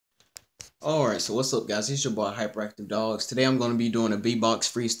Alright, so what's up guys? It's your boy Hyperactive Dogs. Today I'm going to be doing a beatbox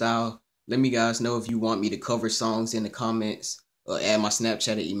freestyle. Let me guys know if you want me to cover songs in the comments. Add my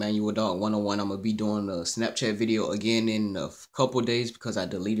Snapchat at Emmanuel Dog 101. I'm going to be doing a Snapchat video again in a couple days because I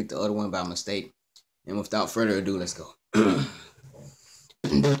deleted the other one by mistake. And without further ado, let's go.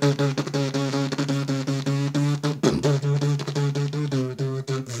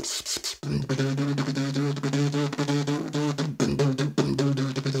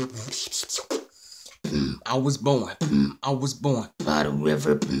 I was born by the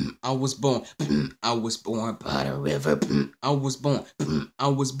river. I was born by the river. I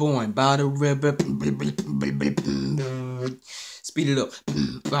was born by the river. Speed it up.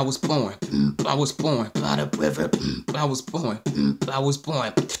 I was born by the river. I was born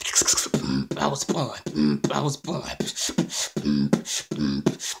by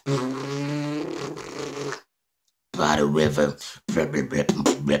the river.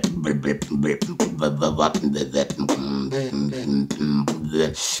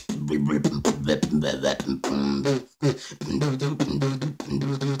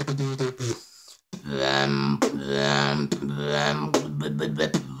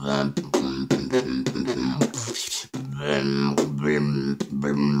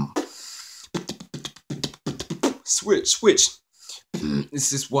 Switch.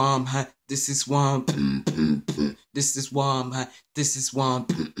 This is why I'm hot. This is why I'm. This is why I'm hot. This is why I'm.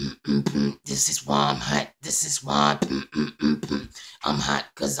 This is why I'm hot. This is why I'm hot.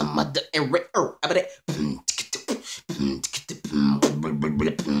 Cause I'm mother and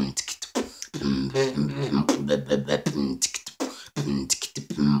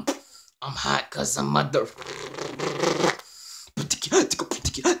I'm hot cause I'm mother.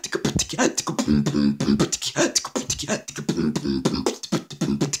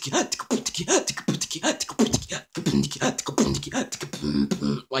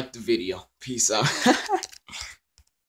 Like the video. Peace out.